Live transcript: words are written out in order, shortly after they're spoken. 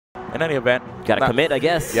in any event. Gotta commit, I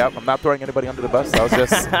guess. Yep, I'm not throwing anybody under the bus. I was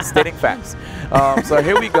just stating facts. So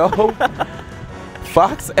here we go.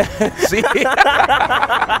 Fox and G.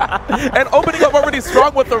 And opening up already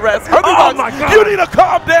strong with the rest. Hungrybox, my God. you need to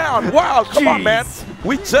calm down. Wow, come on, Jeez. man.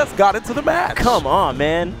 We just got into the match. Come on,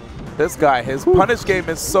 man. This guy, his punish game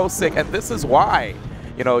is so sick, and this is why,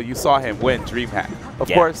 you know, you saw him win DreamHack. Of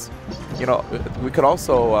course, you know, we could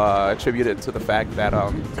also attribute it to the fact that,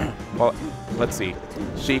 well, let's see,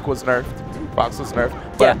 Sheik was nerfed, Fox was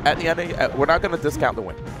nerfed, but at the end, we're not going to discount the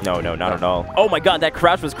win. No, not at all. Oh my God, that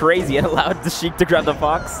crouch was crazy. It allowed the Sheik to grab the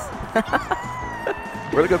Fox.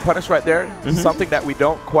 Really good punish right there. Something that we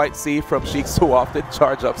don't quite see from Sheiks too often.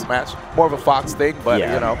 Charge up smash. More of a Fox thing, but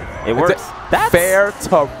you know. It works. That's fair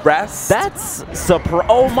to rest. That's surprise.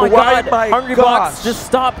 Oh my God. Hungrybox, just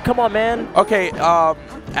stop. Come on, man. Okay,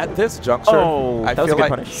 at this juncture, I feel like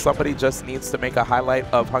punish. somebody just needs to make a highlight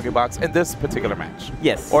of Hungrybox in this particular match.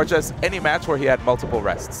 Yes. Or just any match where he had multiple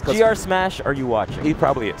rests. GR Smash, are you watching? He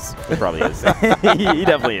probably is. He probably is. He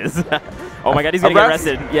definitely is. Oh my God, he's going to get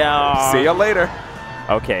arrested. Yeah. See ya later.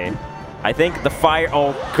 Okay. I think the fire,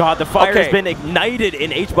 oh God, the fire has been ignited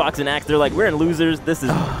in HBox and Axe. They're like, we're in losers. This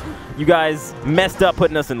is, you guys messed up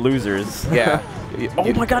putting us in losers. Yeah.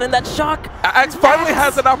 Oh my God, and that shock. Axe finally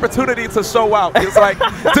has an opportunity to show out. He's like,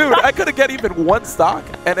 dude, I could have get even one stock,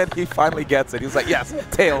 and then he finally gets it. He's like, yes,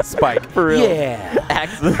 tail spike. For real. Yeah.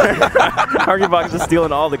 Axe. Hungrybox is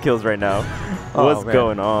stealing all the kills right now. What's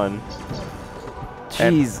going on?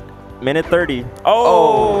 Jeez. Minute 30.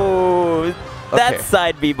 Oh. That's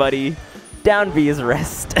side B, buddy. Down B is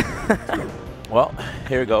rest. Well,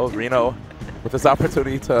 here we go. Reno with this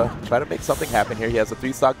opportunity to try to make something happen here. He has a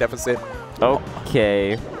 3-stock deficit.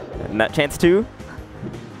 Okay. Not chance 2?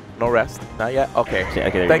 No rest. Not yet? Okay.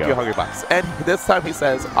 Thank you, Hungrybox. And this time he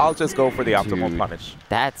says, I'll just go for the optimal punish.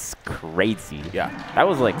 That's crazy. Yeah. That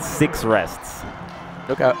was like 6 rests.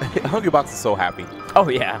 Look out. Hungrybox is so happy. Oh,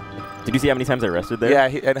 yeah. Did you see how many times I rested there?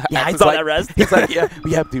 Yeah, I saw that rest. He's like,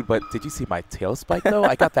 yeah, dude, but did you see my tail spike, though?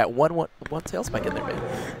 I got that one tail spike in there,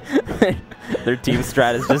 man. Their team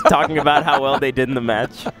strat is just talking about how well they did in the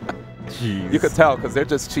match. Jeez. You could tell, because they're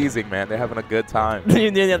just cheesing, man. They're having a good time.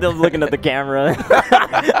 They're looking at the camera.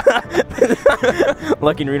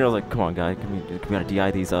 Lucky and Reno's like, come on, guys. We gotta DI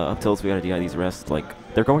these up tilts. We gotta DI these rests. Like,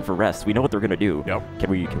 they're going for rest. We know what they're gonna do. Yep. Can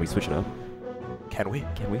we switch it up? Can we?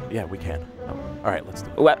 Can we? Yeah, we can. Oh. All right, let's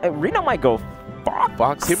do it. Well, Reno might go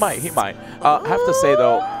Fox. He might. Have to say,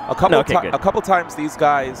 though, a couple times these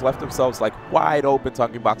guys left themselves like wide open to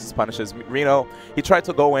Hungrybox's punishes. Reno, he tried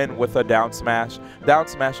to go in with a down smash. Down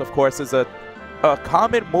smash, of course, is a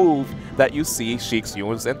common move that you see Sheiks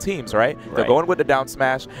use in teams, right? They're going with the down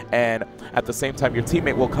smash, and at the same time, your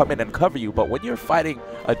teammate will come in and cover you. But when you're fighting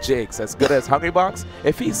a Jigs as good as Hungrybox,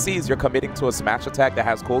 if he sees you're committing to a smash attack that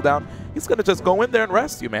has cooldown, he's going to just go in there and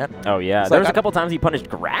rest you, man. Oh, yeah. There was a couple times he punished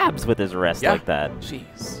grabs with his rest like that.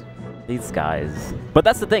 Jeez. These guys. But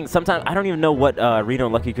that's the thing. Sometimes I don't even know what Reno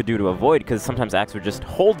and Lucky could do to avoid, because sometimes Axe would just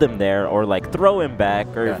hold them there or like throw him back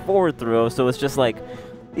or forward throw. So it's just like,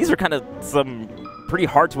 these are kind of some pretty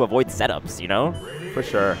hard to avoid setups, you know? For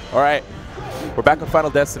sure. All right. We're back on Final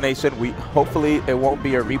Destination. Hopefully it won't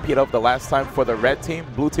be a repeat of the last time for the red team.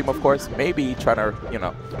 Blue team, of course, maybe trying to, you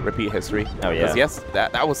know, repeat history. Oh, yeah. Yes,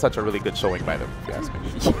 that was such a really good showing by them, if you ask me.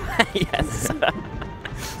 Yes.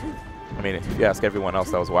 I mean, if you ask everyone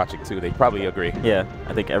else that was watching, too, they'd probably agree. Yeah,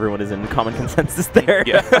 I think everyone is in common consensus there.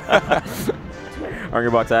 Yeah.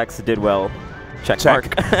 Hungrybox Axe did well. Check.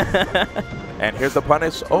 Mark. And here's the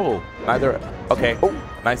punish. Oh, neither. Okay. Oh,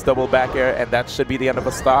 nice double back air, and that should be the end of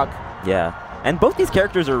a stock. Yeah. And both these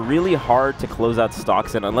characters are really hard to close out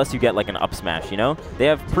stocks in unless you get like an up smash, you know? They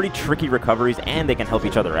have pretty tricky recoveries, and they can help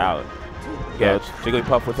each other out. Yeah,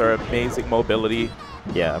 Jigglypuff with her amazing mobility.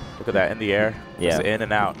 Yeah. Look at that in the air. Yeah. Just in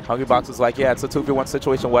and out. Hungrybox is like, yeah, it's a 2v1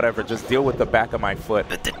 situation, whatever. Just deal with the back of my foot.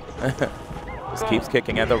 Just keeps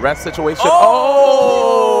kicking. And the rest situation.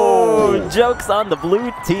 Oh! Jokes on the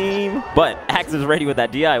blue team. But Axe is ready with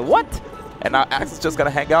that DI. What? And now Axe is just going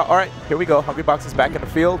to hang out. All right, here we go. Hungrybox is back in the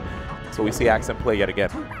field. So we see Axe in play yet again.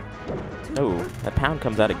 Oh, that pound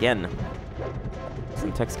comes out again.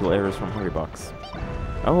 Some tech skill errors from Hungrybox.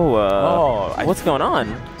 Oh, what's going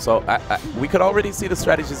on? So we could already see the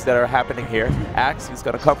strategies that are happening here. Axe, he's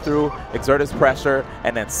going to come through, exert his pressure,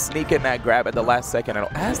 and then sneak in that grab at the last second. And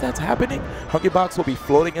as that's happening, Hungrybox will be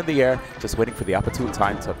floating in the air, just waiting for the opportune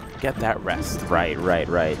time to get that rest. Right.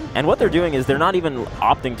 And what they're doing is they're not even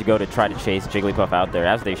opting to go to try to chase Jigglypuff out there,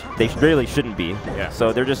 as they really shouldn't be. Yeah.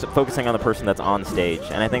 So they're just focusing on the person that's on stage.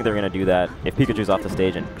 And I think they're going to do that. If Pikachu's off the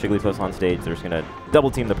stage and Jigglypuff's on stage, they're just going to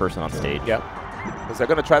double team the person on stage. Yep. because they're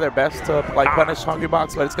going to try their best to like punish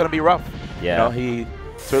Hungrybox, but it's going to be rough. Yeah. He's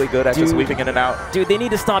really good at just weaving in and out. Dude, they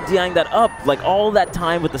need to stop DIing that up. Like, all that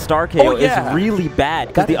time with the star KO is really bad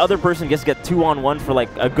because the other person gets to get 2-on-1 for like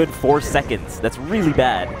a good 4 seconds. That's really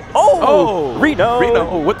bad. Oh, Reno!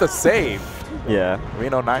 Reno with the save. Yeah.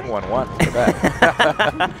 Reno 911 for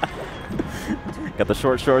that. Got the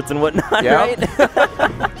short shorts and whatnot, right?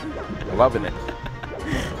 Loving it.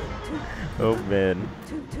 Oh, man.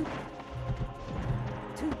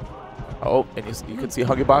 Oh, and you can see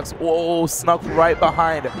Hungrybox. Whoa, snuck right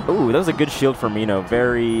behind. Ooh, that was a good shield from Reno.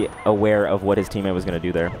 Very aware of what his teammate was going to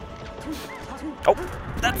do there. Oh,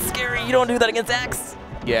 that's scary. You don't do that against Axe.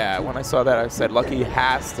 Yeah, when I saw that, I said Lucky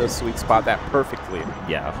has to sweet spot that perfectly.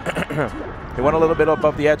 Yeah. He went a little bit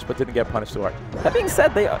above the edge, but didn't get punished too hard. That being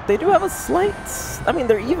said, they do have a slight... I mean,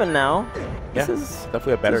 they're even now. Yeah, this is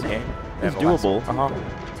definitely a better game. It's doable.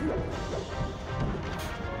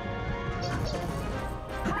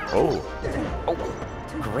 Oh,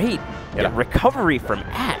 great. Yeah. Recovery from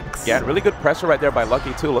Axe. Yeah, really good pressure right there by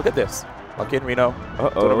Lucky, too. Look at this. Lucky and Reno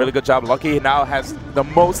doing a really good job. Lucky now has the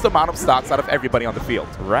most amount of stocks out of everybody on the field.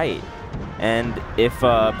 Right. And if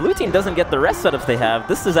blue team doesn't get the rest setups they have,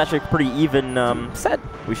 this is actually a pretty even set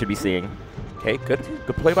we should be seeing. Okay, good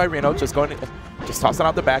play by Reno. Just tossing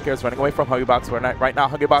out the back airs, running away from Hungrybox. Right now,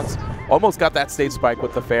 Hungrybox almost got that stage spike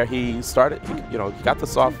with the fair. He started, he got the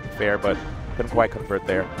soft fair, but couldn't quite convert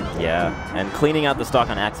there. Yeah, and cleaning out the stock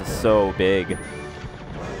on Axe is so big.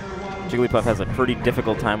 Jigglypuff has a pretty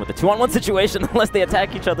difficult time with the 2-on-1 situation unless they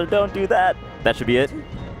attack each other. Don't do that. That should be it.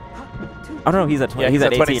 Oh no, he's at 20. Yeah, he's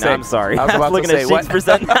at 18. 26. I'm sorry. I was about looking to say, at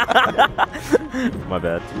 6%. My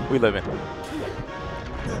bad. We live in.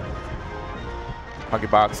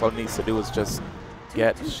 Hungrybox, all he needs to do is just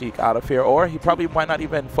get Sheik out of here, or he probably might not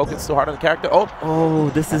even focus too hard on the character. Oh,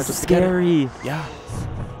 this is scary. Yeah.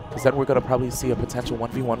 Because then we're going to probably see a potential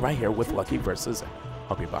 1v1 right here with Lucky versus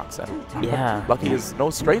Hungrybox. And Lucky is no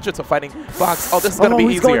stranger to fighting Fox. Oh, this is going to be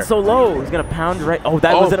easier. He's going so low. He's going to pound right. Oh,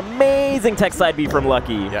 that was an amazing tech side B from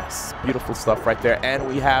Lucky. Yes, beautiful stuff right there. And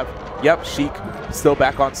we have, Sheik still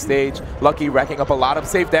back on stage. Lucky racking up a lot of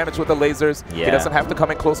safe damage with the lasers. Yeah. He doesn't have to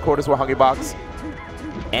come in close quarters with Hungrybox.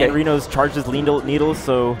 And Reno's charged his needles,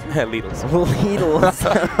 so... Needles. Needles.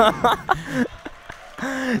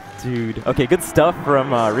 Dude. Okay, good stuff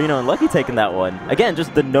from Reno and Lucky taking that one. Again,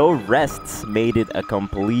 just the no rests made it a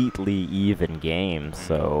completely even game,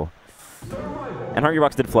 so... And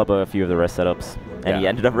Hungrybox did flub a few of the rest setups, and he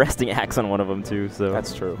ended up resting Axe on one of them too, so...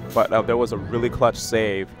 That's true. But there was a really clutch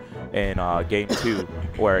save in Game 2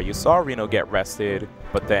 where you saw Reno get rested,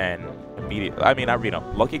 but then immediately... I mean, not Reno.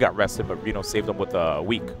 Lucky got rested, but Reno saved him with a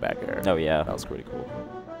weak back air. Oh, yeah. That was pretty cool.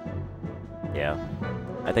 Yeah.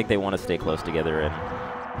 I think they want to stay close together and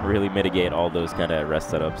really mitigate all those kind of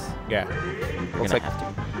rest setups. Yeah. Looks like,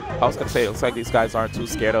 I was going to say, it looks like these guys aren't too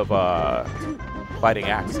scared of fighting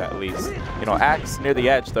Axe, at least. Axe near the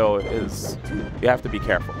edge, though, you have to be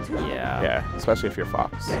careful. Yeah. Yeah, especially if you're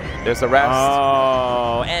Fox. There's a rest.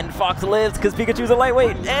 Oh, and Fox lives because Pikachu's a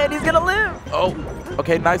lightweight, and he's going to live. Oh,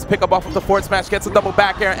 okay, nice pickup off of the forward smash. Gets a double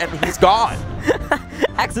back air, and he's gone.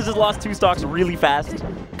 Axe has just lost 2 stocks really fast,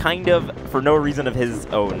 kind of for no reason of his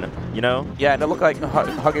own, Yeah, and it looked like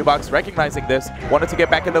Hungrybox recognizing this, wanted to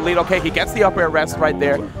get back in the lead. Okay, he gets the up air rest right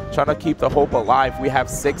there, trying to keep the hope alive. We have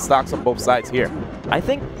 6 stocks on both sides here. I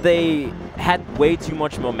think they had way too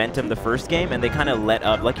much momentum the first game, and they kind of let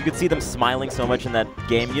up. Like, you could see them smiling so much in that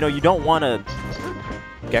game. You don't want to...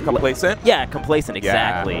 Get complacent? Yeah, complacent,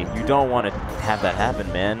 exactly. Yeah. You don't want to have that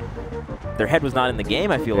happen, man. Their head was not in the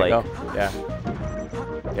game, I feel like. Yeah.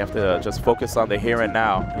 You have to just focus on the here and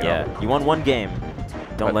now. You know? You won 1 game.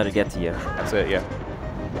 Don't let it get to you. That's it, yeah.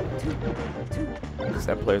 Because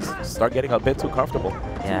that players start getting a bit too comfortable.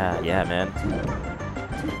 Yeah, man.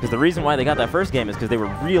 Because the reason why they got that first game is because they were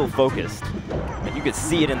real focused. And you could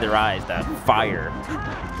see it in their eyes, that fire.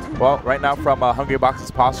 Well, right now from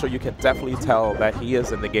Hungrybox's posture, you can definitely tell that he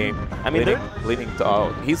is in the game. I mean, leaning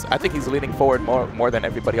to, I think he's leaning forward more than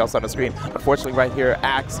everybody else on the screen. Unfortunately, right here,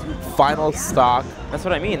 Axe, final stock. That's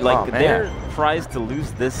what I mean. Like, they're prized to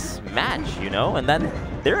lose this match, and then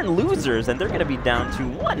they're in losers, and they're going to be down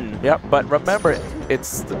 2-1. Yep, but remember,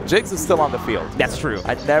 Jigs is still on the field. That's true.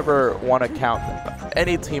 I never want to count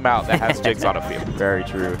any team out that has Jigs on the field. Very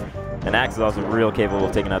true. And Axe is also real capable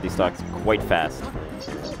of taking out these stocks quite fast.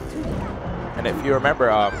 And if you remember,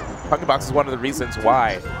 Hungrybox is one of the reasons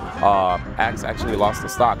why Axe actually lost the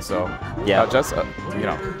stock. So, yeah, Okay,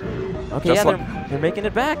 just they're making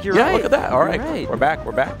it back. You're right. Yeah, look at that. All right. We're back.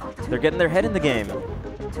 They're getting their head in the game.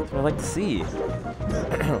 That's what I like to see.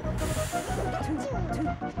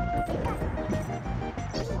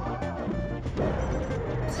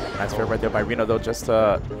 Nice fair right there by Reno, though. Just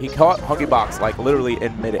he caught Hungrybox like literally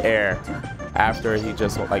in midair after he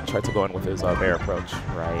just like tried to go in with his bear approach.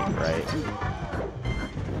 Right.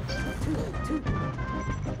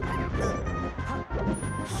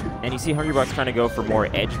 And you see Hungrybox trying to go for more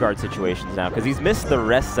edge guard situations now because he's missed the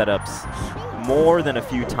rest setups more than a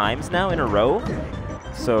few times now in a row.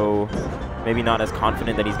 So maybe not as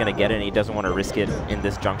confident that he's going to get it, and he doesn't want to risk it in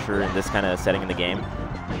this juncture, in this kind of setting in the game.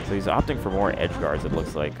 So he's opting for more edge guards, it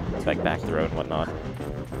looks like back throw and whatnot.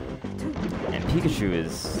 And Pikachu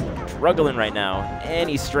is struggling right now.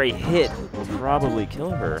 Any stray hit will probably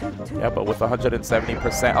kill her. Yeah, but with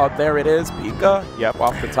 170%. Oh, there it is. Pika. Yep,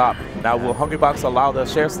 off the top. Now, will Hungrybox allow the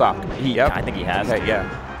share stock? Yep. I think he has to.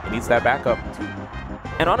 Yeah, he needs that backup.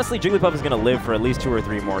 And honestly, Jigglypuff is going to live for at least 2 or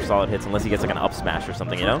 3 more solid hits unless he gets like an up smash or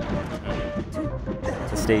something, you know?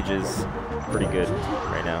 The stage is pretty good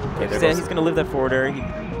right now. Okay, he's going to live that forward air. He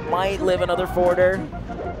might live another forward air,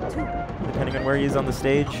 depending on where he is on the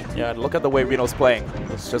stage. Yeah, look at the way Reno's playing.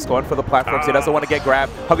 He's just going for the platforms. He doesn't want to get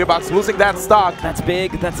grabbed. Hungrybox losing that stock. That's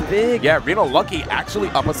big. That's big. Yeah, Reno lucky actually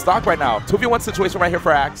up a stock right now. 2v1 situation right here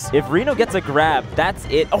for Axe. If Reno gets a grab, that's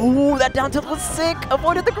it. Oh, that down tilt was sick.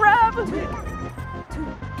 Avoided the grab.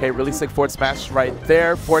 Okay, really sick forward smash right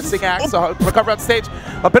there. Forcing Axe to recover on stage.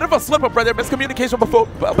 A bit of a slip-up right there. Miscommunication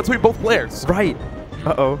between both players. Right.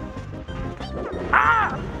 Uh-oh.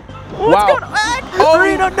 Ah! What's Wow. going on? Oh,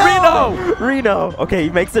 Reno, no! Reno! Reno. Okay, he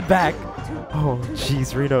makes it back. Oh,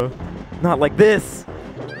 jeez, Reno. Not like this.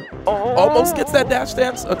 Oh. Almost gets that dash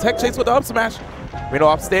dance. A tech chase with the up smash. Reno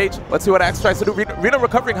off stage. Let's see what Axe tries to do. Reno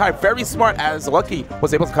recovering high. Very smart as Lucky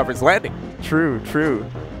was able to cover his landing. True.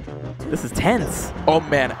 This is tense. Oh,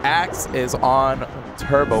 man. Axe is on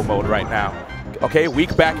turbo mode right now. Okay,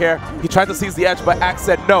 weak back air. He tried to seize the edge, but Axe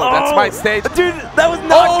said, no, that's my stage. Dude, that was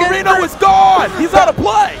not good. Oh, Reno is gone. He's out of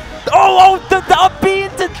play. The up B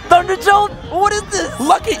into Thunder Jolt. What is this?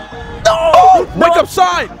 Lucky. Oh, wake up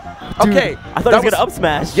shine. Dude, Okay. I thought he was going to up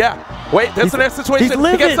smash. Yeah. Wait, there's the next situation.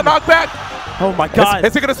 He gets the knockback. Oh, my God.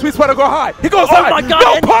 Is he going to sweet spot or go high? He goes high. My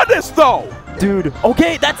God. No punish, though. Dude,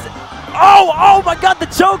 okay, that's... Oh, my God, the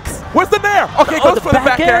chokes. Where's the nair? Okay, goes for the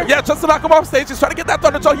back air. Yeah, just to knock him off stage. He's trying to get that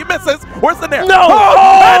Thunder Jolt. He misses. Where's the nair? No.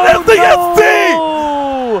 And there's the SD.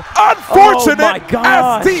 Unfortunate oh my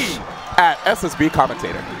gosh. SD at SSB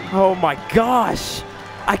commentator. Oh, my gosh.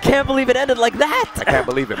 I can't believe it ended like that. I can't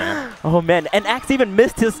believe it, man. Oh, man. And Axe even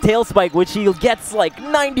missed his tail spike, which he gets like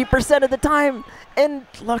 90% of the time. And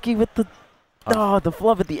Lucky with the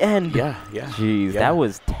flub at the end. Yeah. Jeez, that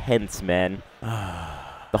was tense, man.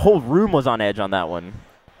 The whole room was on edge on that one.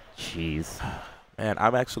 Jeez. Man,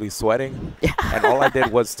 I'm actually sweating, and all I did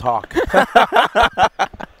was talk.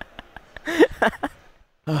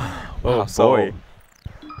 Oh, boy.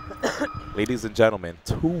 Ladies and gentlemen,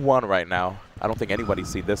 2-1 right now. I don't think anybody's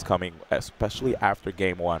seen this coming, especially after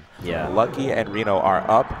game 1. Yeah. Lucky and Reno are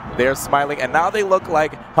up. They're smiling, and now they look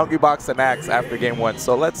like Hungrybox and Axe after game 1.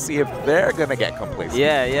 So let's see if they're going to get complacent.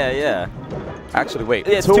 Yeah. Actually, wait.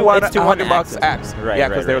 It's 2-1 Hungrybox Axe. Right, yeah,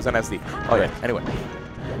 because there was an SD. Oh, yeah. Anyway.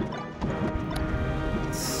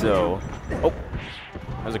 So, that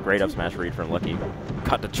was a great up smash read from Lucky.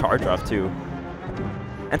 Cut the charge off, too.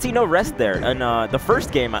 And see, no rest there. And the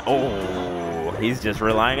first game, he's just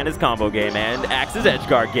relying on his combo game and Axe's edge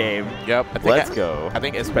guard game. Yep. Let's go. I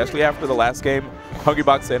think especially after the last game,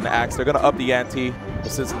 Hungrybox and Axe, they're going to up the ante.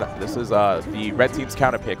 This is the red team's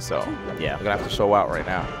counter pick, so yeah, they're going to have to show out right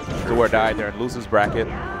now. Do or die. They're in loser's bracket.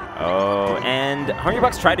 Oh, and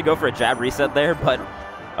Hungrybox tried to go for a jab reset there, but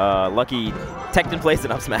Lucky teched in place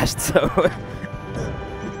and up smashed, so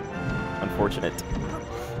unfortunate.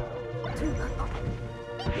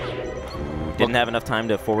 Didn't have enough time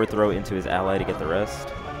to forward throw into his ally to get the rest.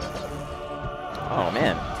 Oh,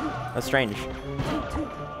 man. That's strange.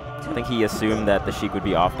 I think he assumed that the Sheik would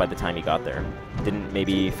be off by the time he got there. Didn't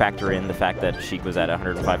maybe factor in the fact that Sheik was at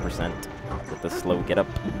 105% with the slow get up.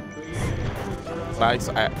 Nice.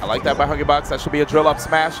 I like that by Hungrybox. That should be a drill up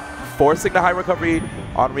smash. Forcing the high recovery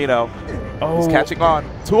on Reno. Oh. He's catching on.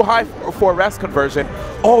 Too high for rest conversion.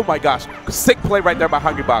 Oh my gosh. Sick play right there by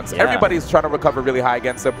Hungrybox. Yeah. Everybody's trying to recover really high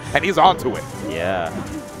against him, and he's onto it. Yeah.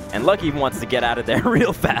 And Lucky even wants to get out of there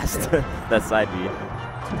real fast. That side B.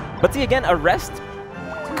 But see, again, a rest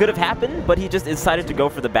could have happened, but he just decided to go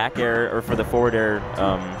for the back air or for the forward air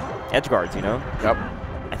edge guards, you know? Yep.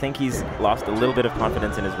 I think he's lost a little bit of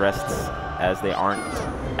confidence in his rests as they aren't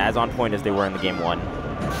as on point as they were in the game 1.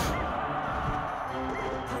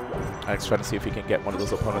 Alex trying to see if he can get one of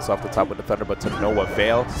those opponents off the top with the Thunder, but to no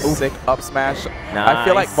avail. Oof. Sick up smash. Nice. I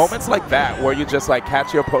feel like moments like that where you just like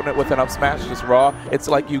catch your opponent with an up smash just raw, it's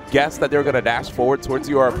like you guess that they're going to dash forward towards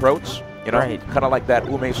your approach. You know, right. kind of like that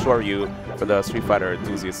Ume Shoryu for the Street Fighter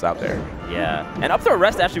enthusiasts out there. Yeah, and up throw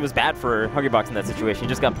rest actually was bad for Hungrybox in that situation. He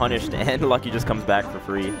just got punished, and Lucky just comes back for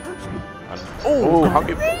free. Oh,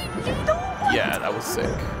 Hungry. Yeah, that was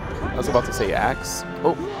sick. I was about to say Axe.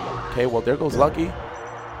 Oh, okay, well, there goes Lucky.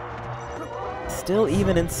 Still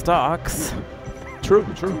even in stocks. True.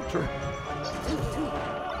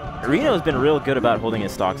 Reno's been real good about holding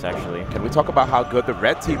his stocks, actually. Can we talk about how good the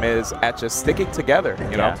red team is at just sticking together,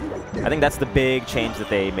 you know? I think that's the big change that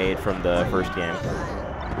they made from the first game.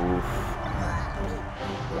 Oof.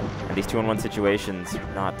 And these 2-on-1 situations,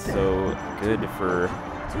 not so good for...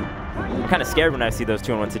 I'm kind of scared when I see those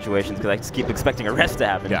 2-on-1 situations because I just keep expecting a rest to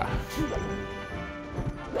happen. Yeah.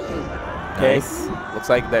 Okay. Nice. Looks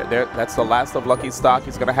like that's the last of Lucky's stock.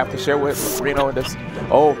 He's going to have to share with Reno in this.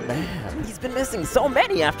 Oh, man. He's been missing so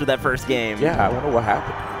many after that first game. Yeah, I wonder what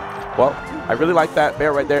happened. Well, I really like that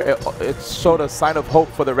bear right there. It showed a sign of hope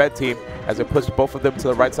for the red team as it pushed both of them to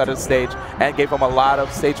the right side of the stage and gave them a lot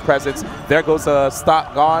of stage presence. There goes a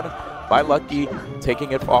stock gone by Lucky,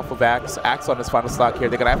 taking it off of Axe. Axe on his final stock here.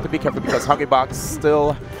 They're going to have to be careful because Hungrybox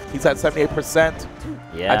still, he's at 78%.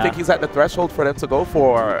 Yeah. I think he's at the threshold for them to go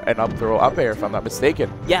for an up throw up air, if I'm not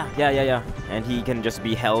mistaken. Yeah. And he can just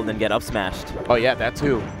be held and get up smashed. Oh, yeah, that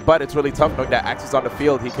too. But it's really tough knowing that Axe is on the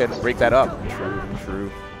field. He can break that up.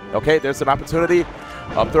 True. Okay, there's an opportunity.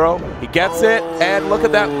 Up throw. He gets it. And look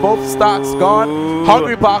at that. Both stocks gone.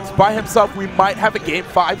 Hungrybox by himself. We might have a Game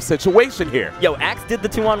 5 situation here. Yo, Axe did the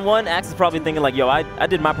 2-on-1. Axe is probably thinking like, yo, I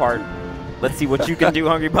did my part. Let's see what you can do,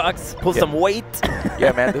 Hungrybox. Pull some weight.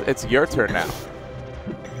 Yeah, man. It's your turn now.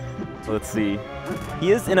 Let's see.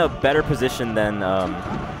 He is in a better position than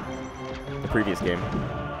the previous game.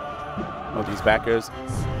 Oh, these backers.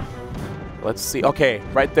 Let's see. Okay,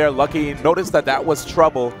 right there, Lucky noticed that was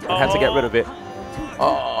trouble and had to get rid of it.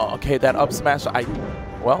 Oh, okay, that up smash.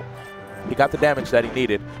 Well, he got the damage that he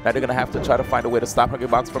needed. Now they're going to have to try to find a way to stop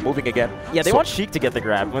Hungrybox from moving again. Yeah, they want Sheik to get the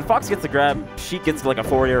grab. When Fox gets the grab, Sheik gets like a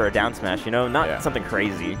forward air or a down smash, you know? Not something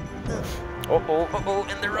crazy.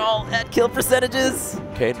 And they're all at kill percentages.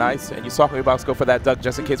 Okay, nice. And you saw Hungrybox go for that duck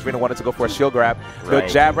just in case Reno wanted to go for a shield grab. Good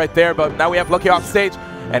jab right there, but now we have Lucky off stage.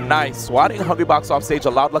 And nice. Swatting Hungrybox off stage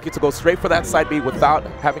allowed Lucky to go straight for that side B without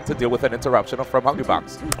having to deal with an interruption from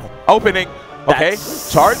Hungrybox. Opening. Okay,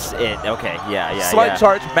 charge. Okay, yeah. Slight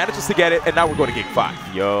charge, manages to get it, and now we're going to Game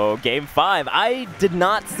 5. Yo, Game 5. I did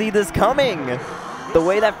not see this coming. The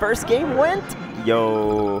way that first game went.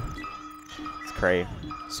 Yo. It's cray.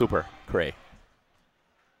 Super cray.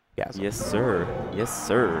 Yes, sir.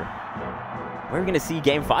 Where are we going to see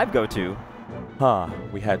Game 5 go to?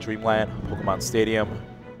 We had Dreamland, Pokemon Stadium.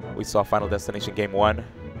 We saw Final Destination Game 1.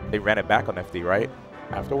 They ran it back on FD, right?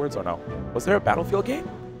 Afterwards or no? Was there a Battlefield game?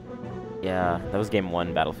 Yeah, that was Game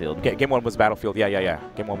 1 Battlefield. Okay, Game 1 was Battlefield. Yeah.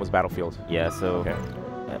 Game 1 was Battlefield. Yeah, so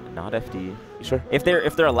not FD. You sure? If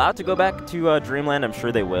they're allowed to go back to Dreamland, I'm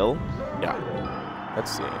sure they will. Yeah.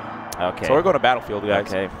 Let's see. Okay. So we're going to Battlefield,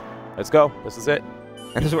 guys. Okay. Let's go. This is it.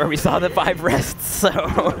 And this is where we saw the 5 rests, so...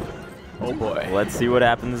 Oh, boy. Let's see what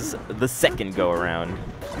happens the second go-around.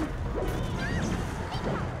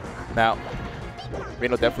 Now,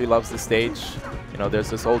 Reno definitely loves the stage. You know, there's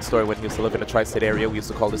this old story when he used to live in the tri-state area. We used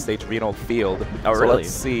to call the stage Reno Field. Oh, so really? Let's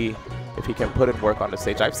see if he can put in work on the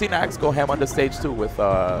stage. I've seen Axe go ham on the stage, too, with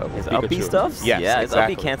his uppy stuff? Yes, yeah, exactly. His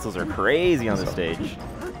uppy cancels are crazy on the stage.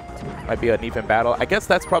 Might be an even battle. I guess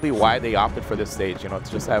that's probably why they opted for this stage, you know,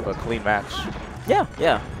 to just have a clean match. Yeah.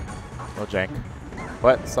 No jank.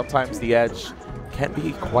 But sometimes the edge can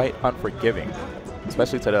be quite unforgiving,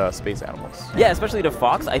 especially to the space animals. Yeah, especially to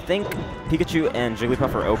Fox. I think Pikachu and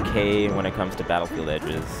Jigglypuff are okay when it comes to battlefield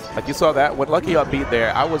edges. Like you saw that, when Lucky got beat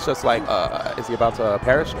there, I was just like, is he about to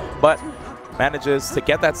perish? But manages to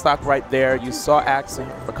get that stock right there. You saw Axe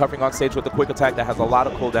recovering on stage with a quick attack that has a lot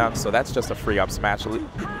of cooldowns, so that's just a free up smash,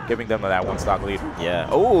 giving them that 1 stock lead. Yeah.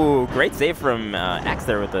 Oh, great save from Axe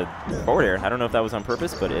there with the forward air. I don't know if that was on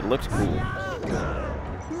purpose, but it looked cool.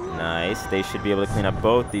 Nice. They should be able to clean up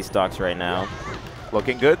both these stocks right now.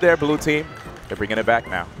 Looking good there, blue team. They're bringing it back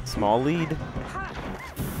now. Small lead.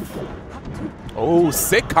 Oh,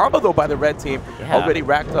 sick combo though by the red team. Yeah. Already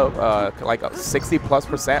racked up like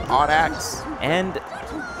 60+% on Axe. And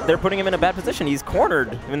they're putting him in a bad position. He's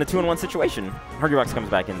cornered in the 2-on-1 situation. Hungrybox comes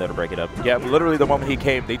back in though to break it up. Yeah, literally the moment he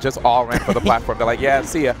came, they just all ran for the platform. They're like, yeah,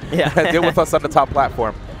 see ya. Yeah. Deal with us on the top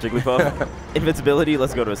platform. Jigglypuff. Invincibility,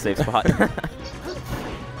 let's go to a safe spot.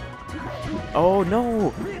 Oh no!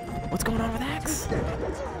 What's going on with Axe?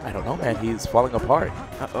 I don't know, man. He's falling apart.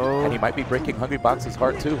 Uh-oh. And he might be breaking Hungrybox's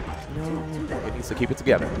heart, too. No. He needs to keep it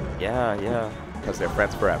together. Yeah. Because they're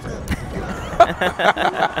friends forever.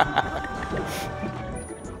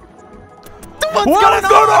 What is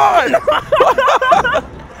going on?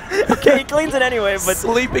 Okay, he cleans it anyway, but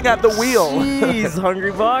sleeping at the wheel. Jeez,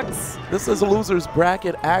 Hungrybox. This is losers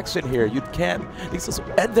bracket action here. You can't.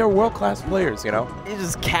 And they're world-class players, you know. He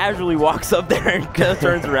just casually walks up there and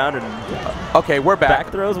turns around and. Okay, we're back.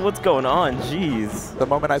 Back throws. What's going on? Jeez. The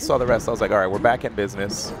moment I saw the rest, I was like, all right, we're back in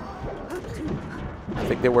business. I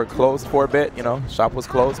think they were closed for a bit. You know, shop was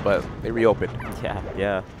closed, but they reopened. Yeah,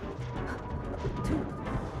 yeah.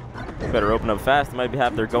 Better open up fast. Might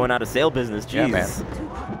have they're going out of sale business. Jeez. Yeah, man.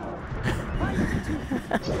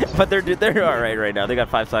 But they're all right now. They got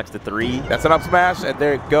 5 stocks to 3. That's an up smash, and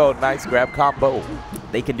there you go. Nice grab combo.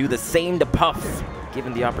 They can do the same to Puff,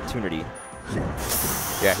 given the opportunity.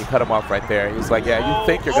 Yeah, he cut him off right there. He was like, yeah, you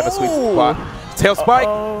think you're going to sweep the spot. Tail spike.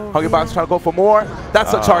 Hungrybox trying to go for more.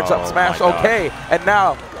 That's a charge up smash. Okay, and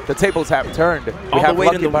now the tables have turned. We All have the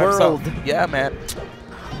weight in the world. Yeah, man.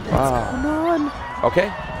 Wow. What's going on?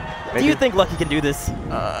 Okay. Maybe. Do you think Lucky can do this?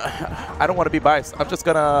 I don't want to be biased. I'm just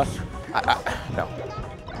going to... no.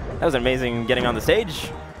 That was amazing getting on the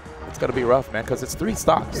stage. It's going to be rough, man, because it's 3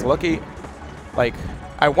 stocks. Lucky, like,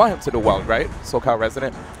 I want him to do well, right? SoCal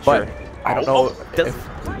resident. But sure. I don't know if...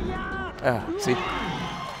 see?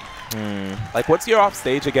 Like, once you're off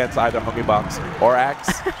stage against either Hungrybox or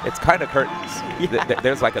Axe, it's kind of curtains. Yeah.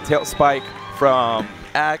 There's like a tail spike from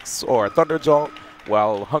Axe or a Thunder Jolt,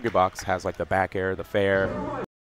 while Hungrybox has like the back air, the fair.